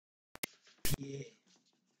Yeah.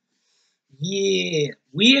 Yeah.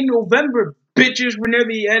 We in November, bitches. We're near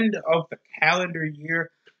the end of the calendar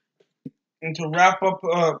year. And to wrap up,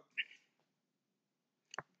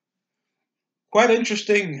 quite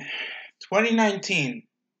interesting, 2019.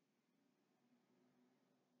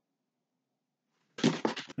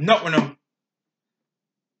 No.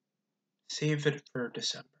 Save it for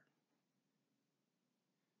December.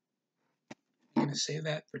 I'm going to save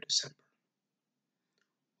that for December.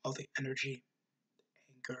 All the energy,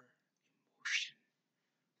 anger, emotion,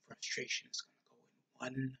 frustration is going to go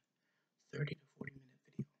in one 30 to 40 minute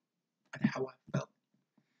video on how I felt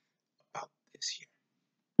about this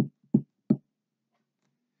year.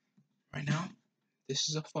 Right now, this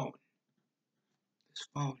is a phone. This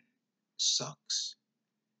phone sucks.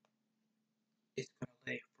 It's going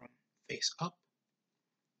to lay from face up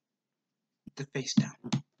to face down.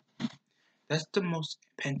 That's the most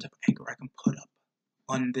pent-up anger I can put up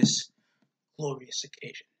on this glorious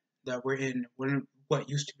occasion that we're in. What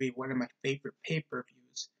used to be one of my favorite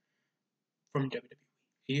pay-per-views from WWE.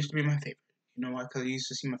 It used to be my favorite. You know why? Because I used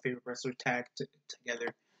to see my favorite wrestlers tag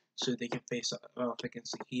together so they can face off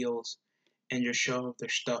against the heels and just show their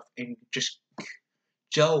stuff and just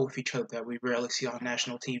gel with each other that we rarely see on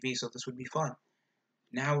national TV. So this would be fun.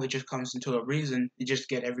 Now it just comes into a reason to just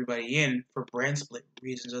get everybody in for brand split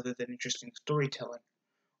reasons other than interesting storytelling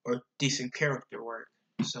or decent character work.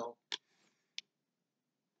 So,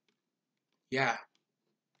 yeah.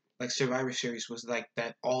 Like Survivor Series was like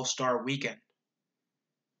that all-star weekend.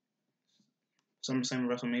 SummerSlam and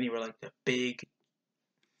WrestleMania were like the big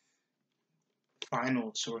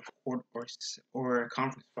finals or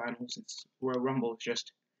conference finals. It's Royal Rumble is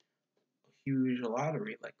just a huge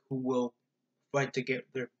lottery. Like who will fight to get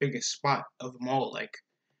their biggest spot of them all? Like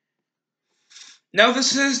now,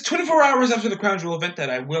 this is 24 hours after the Crown Jewel event that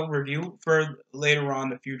I will review for later on in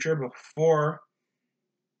the future before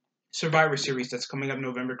Survivor Series that's coming up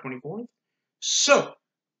November 24th. So,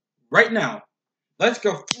 right now, let's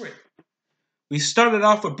go through it. We started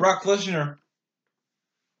off with Brock Lesnar.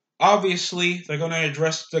 Obviously, they're going to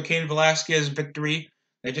address the Cain Velasquez victory.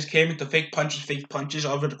 They just came into fake punches,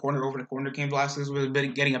 over the corner. Cain Velasquez was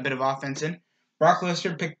getting a bit of offense in. Brock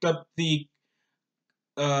Lesnar picked up the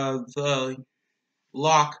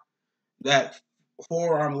lock, that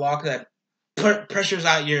forearm lock that pressures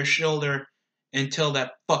out your shoulder until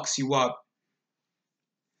that fucks you up.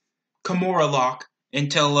 Kimura lock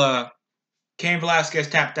until Cain Velasquez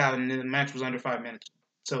tapped out and the match was under 5 minutes.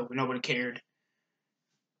 So nobody cared.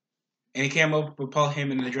 And he came up with Paul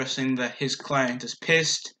Heyman addressing that his client is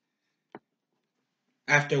pissed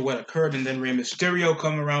after what occurred, and then Rey Mysterio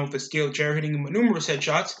come around with a steel chair hitting him with numerous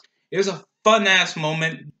headshots. It was a fun-ass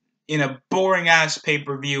moment in a boring-ass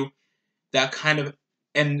pay-per-view that kind of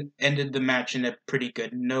ended the match in a pretty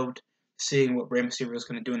good note, seeing what Rey Mysterio is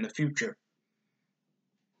going to do in the future.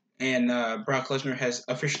 And Brock Lesnar has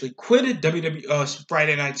officially quitted WWE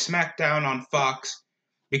Friday Night SmackDown on Fox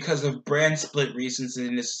because of brand split reasons,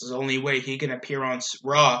 and this is the only way he can appear on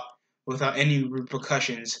Raw without any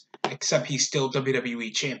repercussions, except he's still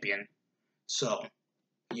WWE champion. So,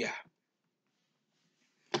 yeah.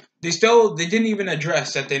 They didn't even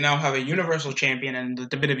address that they now have a Universal Champion and the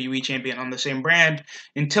WWE Champion on the same brand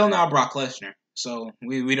until now, Brock Lesnar. So,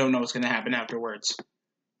 we don't know what's going to happen afterwards.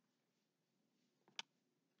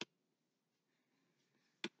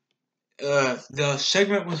 The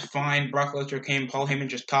segment was fine. Brock Lesnar came. Paul Heyman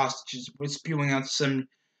just was spewing out some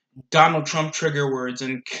Donald Trump trigger words,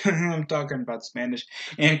 and I'm talking about Spanish,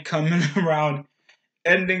 and coming around,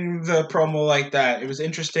 ending the promo like that. It was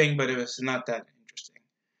interesting, but it was not that interesting.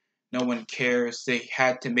 No one cares. They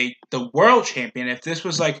had to make the world champion. If this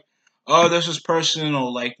was like, oh, this was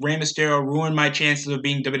personal, like Rey Mysterio ruined my chances of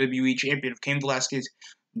being WWE champion, if Cain Velasquez,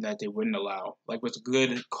 that they wouldn't allow. Like, it was a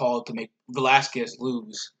good call to make Velasquez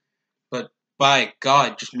lose. But by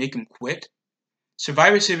God, just make him quit.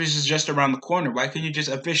 Survivor Series is just around the corner. Why can't you just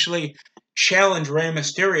officially challenge Rey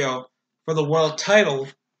Mysterio for the world title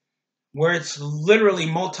where it's literally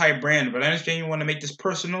multi-brand? But I understand you want to make this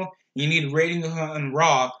personal. You need ratings on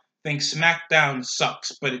Raw. I think SmackDown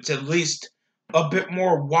sucks, but it's at least a bit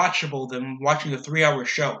more watchable than watching a 3-hour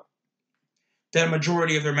show. That a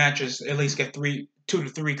majority of their matches at least get 2 to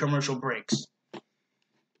 3 commercial breaks.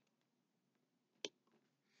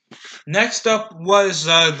 Next up was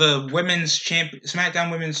the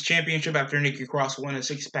SmackDown Women's Championship after Nikki Cross won a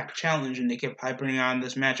 6-pack challenge, and they kept hyping on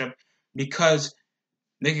this matchup because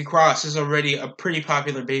Nikki Cross is already a pretty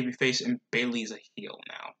popular babyface and Bayley's a heel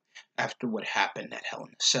now after what happened at Hell in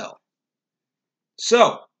a Cell.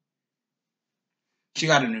 So, she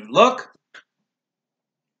got a new look.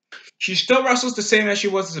 She still wrestles the same as she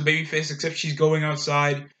was as a babyface, except she's going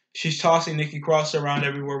outside. She's tossing Nikki Cross around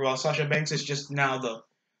everywhere, while Sasha Banks is just now the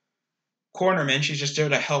cornerman. She's just there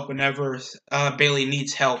to help whenever Bayley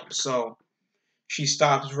needs help. So she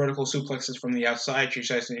stops vertical suplexes from the outside. She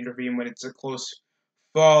tries to intervene when it's a close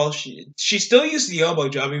fall. She still uses the elbow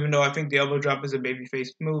drop, even though I think the elbow drop is a babyface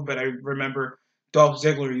move. But I remember Dolph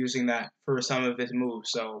Ziggler using that for some of his moves.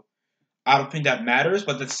 So I don't think that matters,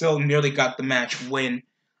 but that still nearly got the match win.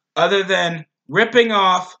 Other than ripping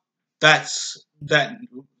off that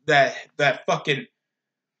fucking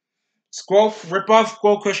skull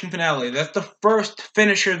crushing finale. That's the first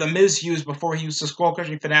finisher the Miz used before he used the skull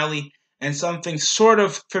crushing finale, and something sort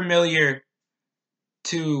of familiar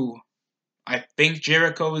to, I think,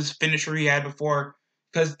 Jericho's finisher he had before,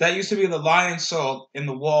 because that used to be the lion salt in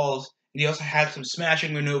the walls, and he also had some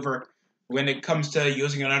smashing maneuver when it comes to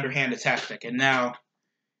using an underhand tactic, and now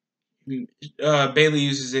Bayley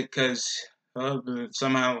uses it because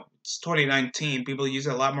somehow it's 2019. People use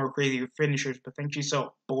a lot more crazy finishers, but think she's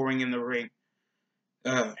so boring in the ring.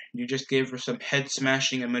 You just gave her some head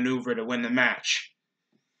smashing and maneuver to win the match.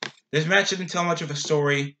 This match didn't tell much of a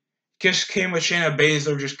story. Just came with Shayna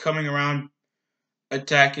Baszler just coming around,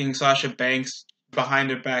 attacking Sasha Banks behind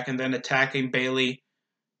her back, and then attacking Bayley,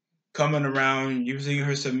 coming around, using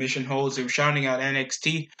her submission holds. They were shouting out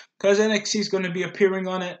NXT because NXT is going to be appearing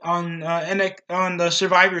on it on the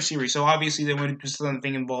Survivor Series. So obviously they wanted to do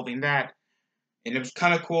something involving that, and it was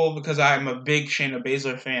kind of cool because I'm a big Shayna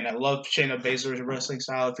Baszler fan. I love Shayna Baszler's wrestling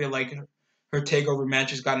style. I feel like her takeover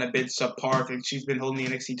match has gotten a bit subpar. I think she's been holding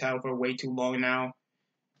the NXT title for way too long now,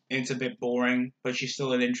 and it's a bit boring. But she's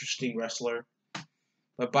still an interesting wrestler.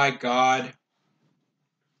 But by God,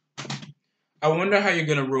 I wonder how you're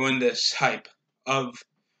going to ruin this hype of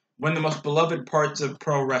one of the most beloved parts of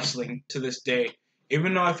pro wrestling to this day.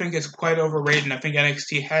 Even though I think it's quite overrated, and I think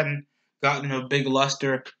NXT hadn't gotten a big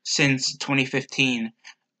luster since 2015.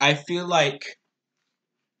 I feel like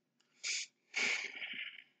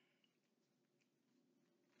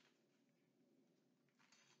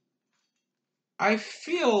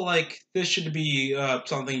this should be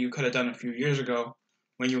something you could have done a few years ago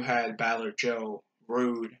when you had Balor, Joe,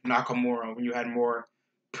 Rude, Nakamura, when you had more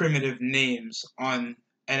primitive names on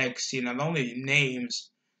NXT. Not only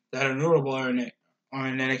names that are notable on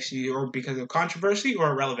NXT or because of controversy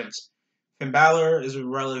or relevance. Finn Balor is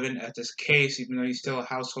relevant at this case, even though he's still a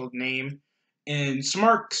household name. And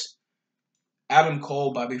Smarks, Adam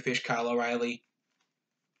Cole, Bobby Fish, Kyle O'Reilly,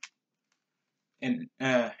 and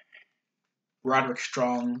Roderick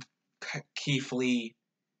Strong, Keith Lee,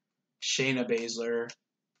 Shayna Baszler,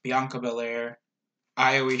 Bianca Belair,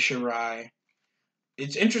 Io Shirai.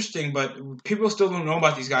 It's interesting, but people still don't know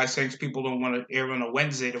about these guys since people don't want to air on a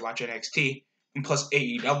Wednesday to watch NXT. And plus,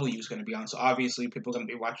 AEW is going to be on, so obviously people are going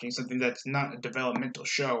to be watching something that's not a developmental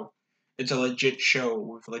show. It's a legit show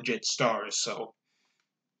with legit stars, so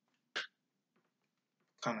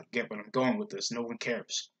kind of get what I'm going with this. No one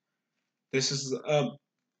cares. This is at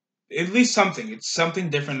least something. It's something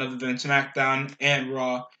different other than SmackDown and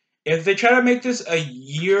Raw. If they try to make this a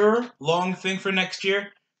year-long thing for next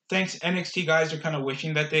year, thanks NXT guys are kind of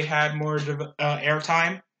wishing that they had more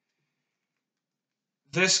airtime.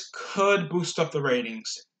 This could boost up the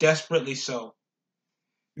ratings, desperately so.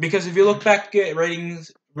 Because if you look back at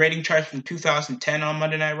rating charts from 2010 on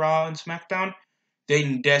Monday Night Raw and SmackDown,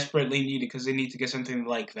 they desperately need it because they need to get something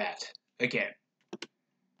like that again.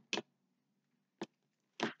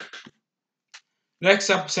 Next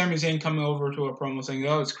up, Sami Zayn coming over to a promo saying,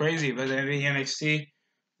 "Oh, it's crazy, but then the NXT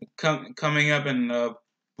coming up and the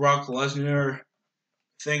Brock Lesnar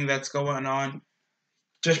thing that's going on."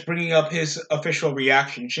 Just bringing up his official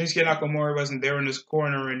reaction. Shinsuke Nakamura wasn't there in his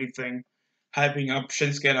corner or anything, hyping up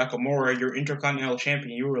Shinsuke Nakamura, your Intercontinental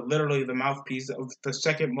Champion. You were literally the mouthpiece of the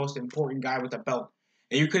second most important guy with a belt.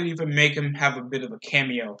 And you couldn't even make him have a bit of a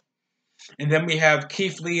cameo. And then we have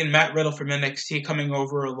Keith Lee and Matt Riddle from NXT coming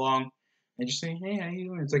over along and just saying, "Hey, how you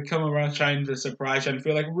doing?" It's like coming around trying to surprise you and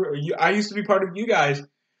feel like I used to be part of you guys.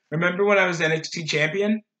 Remember when I was NXT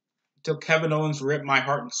champion? Until Kevin Owens ripped my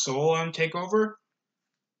heart and soul on TakeOver?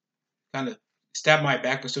 Kind of stabbed my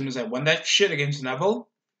back as soon as I won that shit against Neville.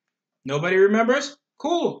 Nobody remembers?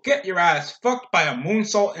 Cool, get your ass fucked by a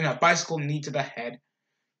moonsault and a bicycle knee to the head.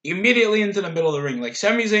 Immediately into the middle of the ring. Like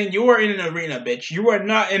Sami Zayn, you are in an arena, bitch. You are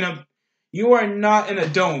not in a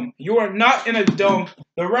dome. You are not in a dome.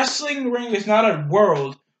 The wrestling ring is not a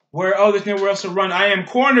world where, there's nowhere else to run. I am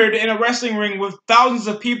cornered in a wrestling ring with thousands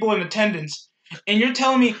of people in attendance. And you're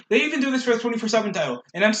telling me they even do this for the 24/7 title,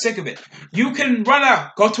 and I'm sick of it. You can run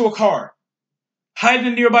out, go to a car, hide in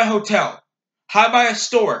a nearby hotel, hide by a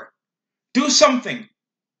store, do something.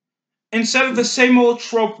 instead of the same old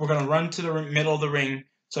trope, we're gonna run to the middle of the ring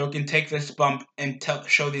so we can take this bump and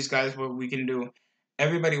show these guys what we can do.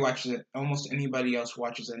 Everybody watches it. Almost anybody else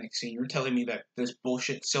watches NXT. You're telling me that this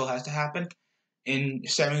bullshit still has to happen? And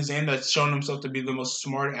Sami Zayn, that's shown himself to be the most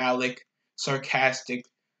smart aleck, sarcastic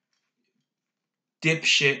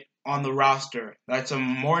dipshit on the roster. That's a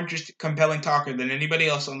more interesting, compelling talker than anybody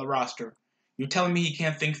else on the roster. You're telling me he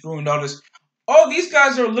can't think through and notice, oh, these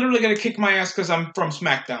guys are literally going to kick my ass because I'm from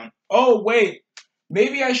SmackDown. Oh, wait,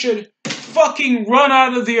 maybe I should fucking run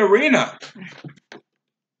out of the arena.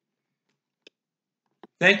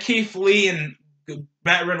 Then Keith Lee and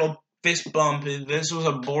Matt Riddle fist bump. This was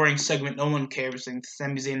a boring segment. No one cares. And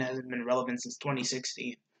Sami Zayn hasn't been relevant since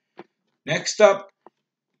 2016. Next up,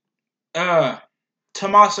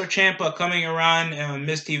 Tommaso Ciampa coming around on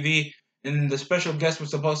Miz TV, and the special guest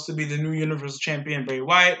was supposed to be the new Universal Champion Bray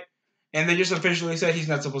Wyatt, and they just officially said he's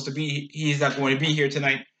not going to be here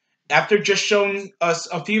tonight. After just showing us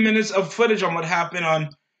a few minutes of footage on what happened on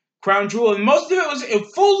Crown Jewel, and most of it was a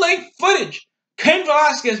full-length footage. Cain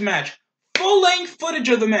Velasquez match, full-length footage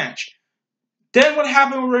of the match. Then what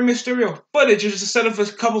happened with Rey Mysterio? Footage is a set of a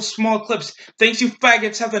couple small clips. Thanks, you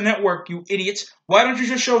faggots have the network, you idiots. Why don't you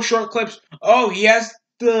just show short clips? Oh, he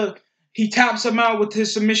taps him out with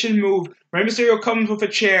his submission move. Rey Mysterio comes with a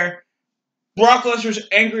chair. Brock Lesnar's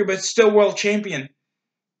angry but still world champion.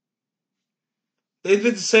 They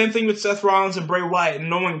did the same thing with Seth Rollins and Bray Wyatt and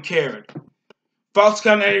no one cared. False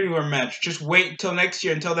Count Anywhere match. Just wait until next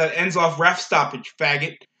year until that ends off ref stoppage,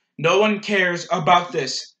 faggot. No one cares about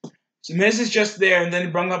this. So Miz is just there, and then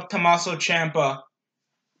he brought up Tommaso Ciampa.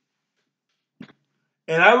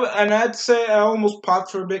 And I'd say I almost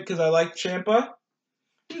popped for a bit because I like Ciampa.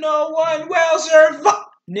 No one will survive,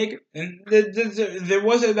 nigga. And there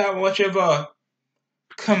wasn't that much of a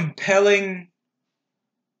compelling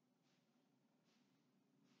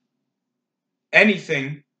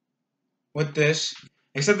anything with this,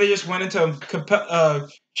 except they just went into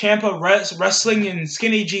Ciampa wrestling in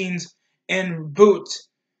skinny jeans and boots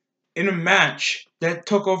in a match that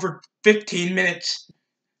took over 15 minutes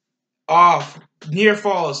off. Near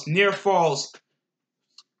falls,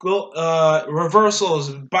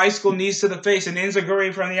 reversals, bicycle knees to the face, and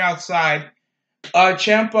enziguri from the outside.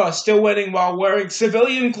 Ciampa still winning while wearing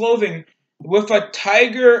civilian clothing with a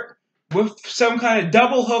tiger, with some kind of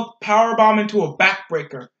double hook powerbomb into a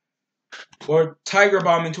backbreaker. Or tiger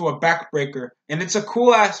bomb into a backbreaker. And it's a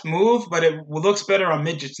cool ass move, but it looks better on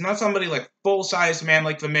midgets. Not somebody like full-sized man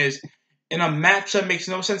like The Miz. In a match that makes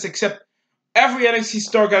no sense, except every NXT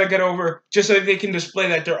star gotta get over just so they can display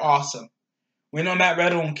that they're awesome. We know Matt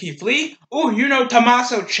Riddle and Keith Lee. Ooh, you know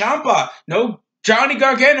Tommaso Ciampa. No Johnny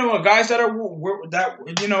Gargano, guys that are more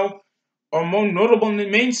notable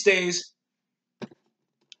mainstays.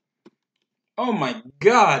 Oh my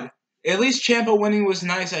god. At least Ciampa winning was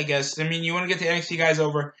nice, I guess. I mean, you want to get the NXT guys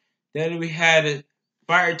over. Then we had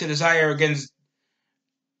Fire to Desire against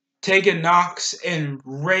Tegan Knox and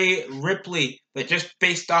Rhea Ripley that just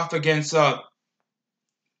faced off against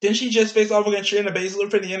didn't she just face off against Shayna Baszler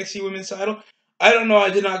for the NXT Women's title? I don't know. I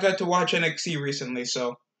did not get to watch NXT recently,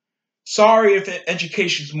 so sorry if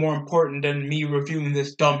education's more important than me reviewing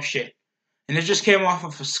this dumb shit. And it just came off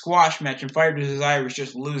of a squash match, and Fire to Desire was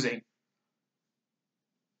just losing.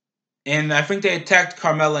 And I think they attacked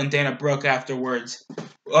Carmella and Dana Brooke afterwards.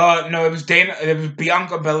 No, it was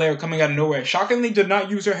Bianca Belair coming out of nowhere. Shockingly did not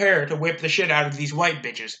use her hair to whip the shit out of these white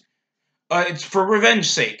bitches. It's for revenge's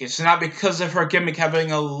sake. It's not because of her gimmick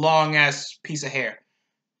having a long-ass piece of hair.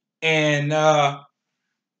 And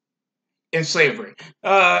in slavery.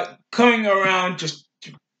 Coming around just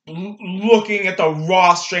looking at the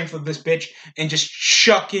raw strength of this bitch and just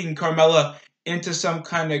chucking Carmella into some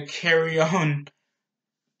kind of carry-on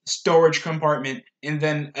storage compartment and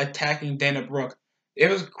then attacking Dana Brooke. It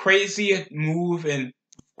was a crazy move, and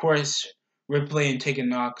of course Ripley and Tegan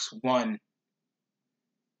Knox won.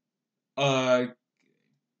 Took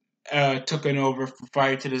it over for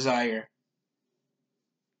Fire to Desire.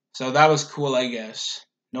 So that was cool, I guess.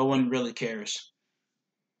 No one really cares.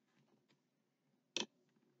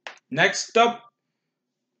 Next up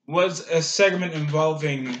was a segment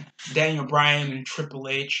involving Daniel Bryan and Triple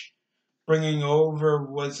H. Bringing over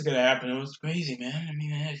what's going to happen. It was crazy, man. I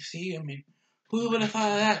mean, who would have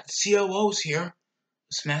thought of that? The COO's here.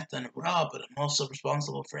 SmackDown and Raw, but I'm also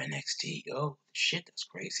responsible for NXT. Oh, shit, that's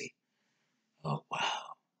crazy. Oh,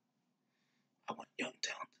 wow. I want young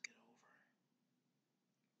talent to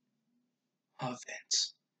get over. Oh,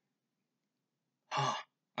 Vince. Oh,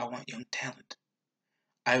 I want young talent.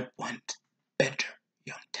 I want better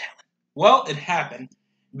young talent. Well, it happened.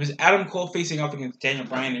 It was Adam Cole facing off against Daniel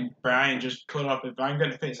Bryan, and Bryan just put up, if I'm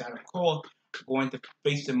going to face Adam Cole, I'm going to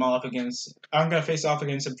face him off against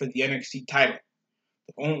him for the NXT title.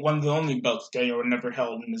 One of the only belts Daniel never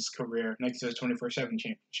held in his career, next to his 24/7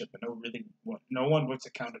 championship, but no one wants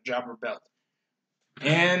to count a jobber belt.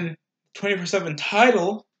 And 24/7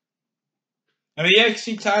 title, I mean, the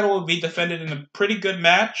NXT title will be defended in a pretty good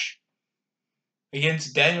match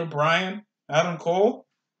against Daniel Bryan, Adam Cole.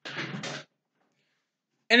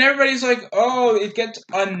 And everybody's like, oh, it gets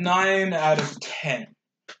a 9 out of 10,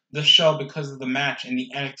 the show, because of the match and the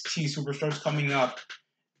NXT superstars coming up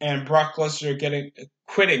and Brock Lesnar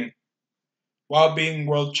quitting while being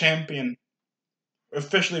world champion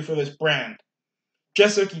officially for this brand,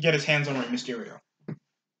 just so he can get his hands on Rey Mysterio.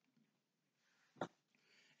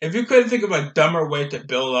 If you couldn't think of a dumber way to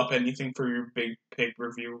build up anything for your big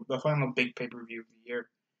pay-per-view, the final big pay-per-view of the year,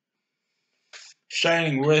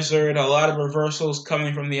 Shining Wizard, a lot of reversals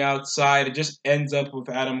coming from the outside. It just ends up with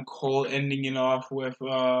Adam Cole ending it off with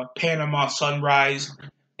Panama Sunrise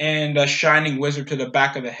and a Shining Wizard to the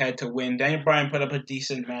back of the head to win. Daniel Bryan put up a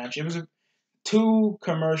decent match. It was a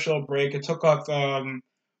 2-commercial break. It took off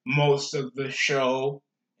most of the show.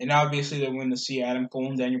 And obviously they went to see Adam Cole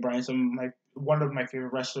and Daniel Bryan. One of my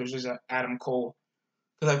favorite wrestlers is Adam Cole,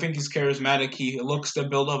 because I think he's charismatic. He looks to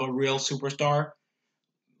build up a real superstar.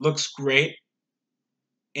 Looks great.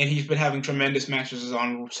 And he's been having tremendous matches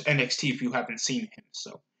on NXT if you haven't seen him.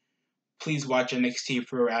 So please watch NXT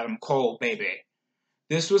for Adam Cole, baby.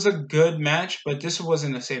 This was a good match, but this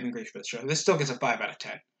wasn't a saving grace for the show. This still gets a 5 out of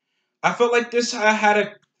 10. I felt like this had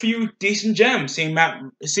a few decent gems. Seeing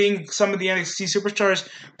some of the NXT superstars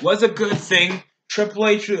was a good thing. Triple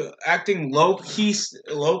H acting low-key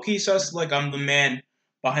sus, like I'm the man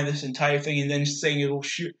behind this entire thing, and then saying it'll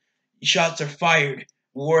shoot. Shots are fired.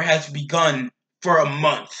 War has begun. For a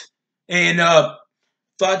month. And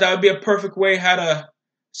thought that would be a perfect way how to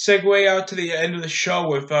segue out to the end of the show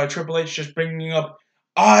with Triple H just bringing up,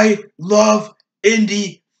 I love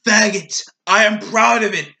indie faggots. I am proud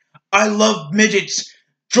of it. I love midgets.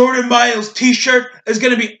 Jordan Miles' t-shirt is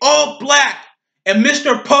going to be all black. And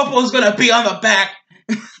Mr. Popo is going to be on the back.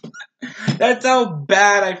 That's how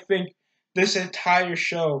bad I think this entire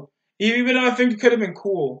show. Even though I think it could have been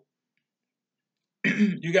cool.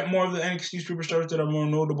 You got more of the NXT superstars that are more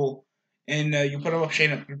notable. And you put up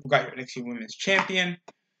Shayna. You got your NXT Women's Champion.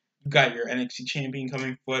 You got your NXT Champion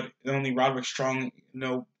coming forward. Only Roderick Strong,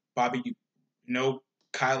 no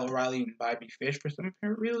Kyle O'Reilly and Bobby Fish for some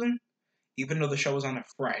reason. Even though the show was on a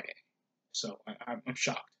Friday. So I'm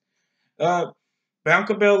shocked.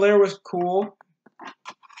 Bianca Belair was cool.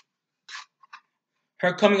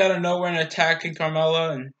 Her coming out of nowhere and attacking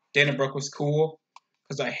Carmella and Dana Brooke was cool.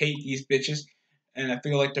 Because I hate these bitches. And I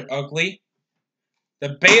feel like they're ugly.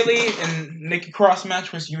 The Bayley and Nikki Cross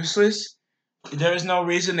match was useless. There is no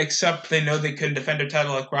reason except they know they couldn't defend their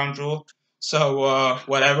title at Crown Jewel. So,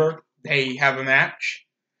 whatever. They have a match.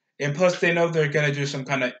 And plus, they know they're going to do some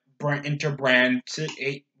kind of inter-brand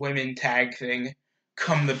 8-women tag thing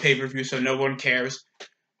come the pay-per-view, so no one cares.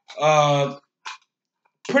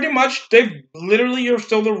 Pretty much, they literally are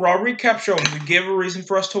still the Raw recap show, and we gave a reason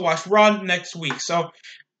for us to watch Raw next week. So,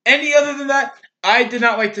 any other than that, I did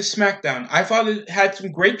not like this SmackDown. I thought it had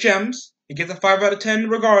some great gems. It gets a 5 out of 10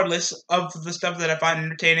 regardless of the stuff that I find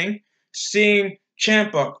entertaining. Seeing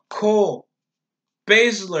Ciampa, Cole,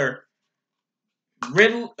 Baszler,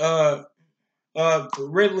 Riddle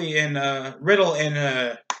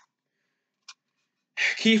and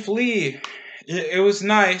Keith Lee. It was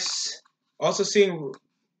nice. Also seeing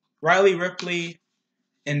Riley Ripley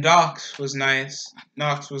and Nox was nice.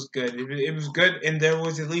 Nox was good. It was good, and there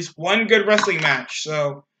was at least one good wrestling match.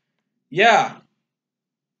 So, yeah.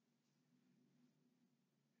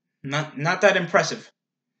 Not that impressive.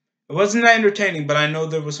 It wasn't that entertaining, but I know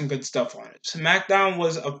there was some good stuff on it. SmackDown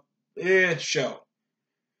was a show.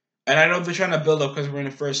 And I know they're trying to build up because we're in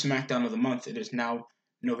the first SmackDown of the month. It is now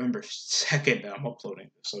November 2nd that I'm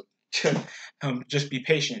uploading this. So, just be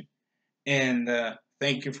patient. And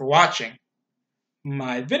thank you for watching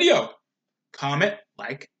my video. Comment,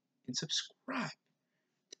 like, and subscribe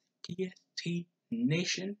to DST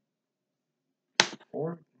Nation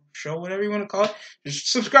or show, whatever you want to call it.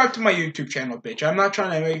 Just subscribe to my YouTube channel, bitch. I'm not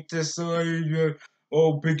trying to make this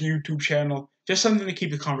big YouTube channel. Just something to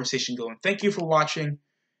keep the conversation going. Thank you for watching,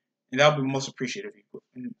 and that would be most appreciated if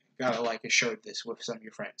you gotta like and share this with some of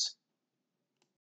your friends.